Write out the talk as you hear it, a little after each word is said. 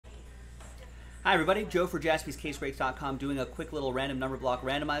Hi everybody, Joe for JaspysCaseBreaks.com doing a quick little random number block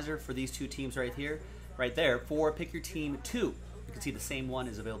randomizer for these two teams right here, right there, for Pick Your Team 2. You can see the same one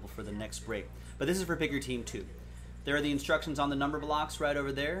is available for the next break, but this is for Pick Your Team 2. There are the instructions on the number blocks right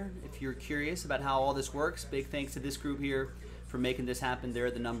over there. If you're curious about how all this works, big thanks to this group here for making this happen. There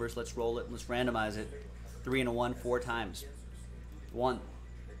are the numbers. Let's roll it. Let's randomize it. 3 and a 1, 4 times. 1,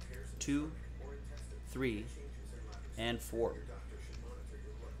 2, 3, and 4.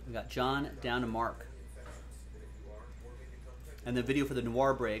 We got John down to Mark. And the video for the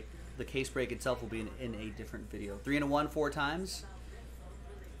Noir break, the case break itself will be in a different video. 3 and a 1, 4 times.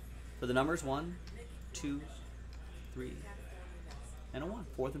 For the numbers, 1, 2, 3, and a 1.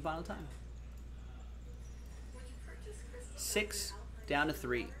 Fourth and final time. 6 down to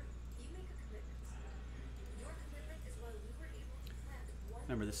 3.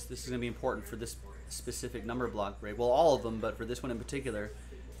 Remember, this is going to be important for this specific number block break. Well, all of them, but for this one in particular.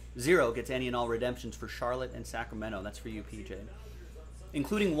 0 gets any and all redemptions for Charlotte and Sacramento. That's for you, PJ.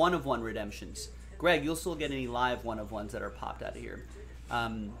 Including 1-of-1 redemptions. Greg, you'll still get any live 1-of-1s that are popped out of here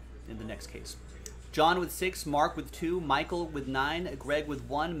in the next case. John with 6, Mark with 2, Michael with 9, Greg with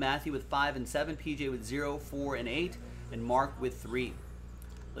 1, Matthew with 5 and 7, PJ with 0, 4, and 8, and Mark with 3.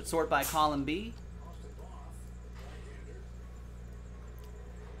 Let's sort by column B.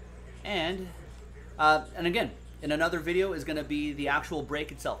 And again, in another video is going to be the actual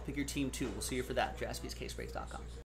break itself. Pick Your Team 2. We'll see you for that. JaspysCaseBreaks.com.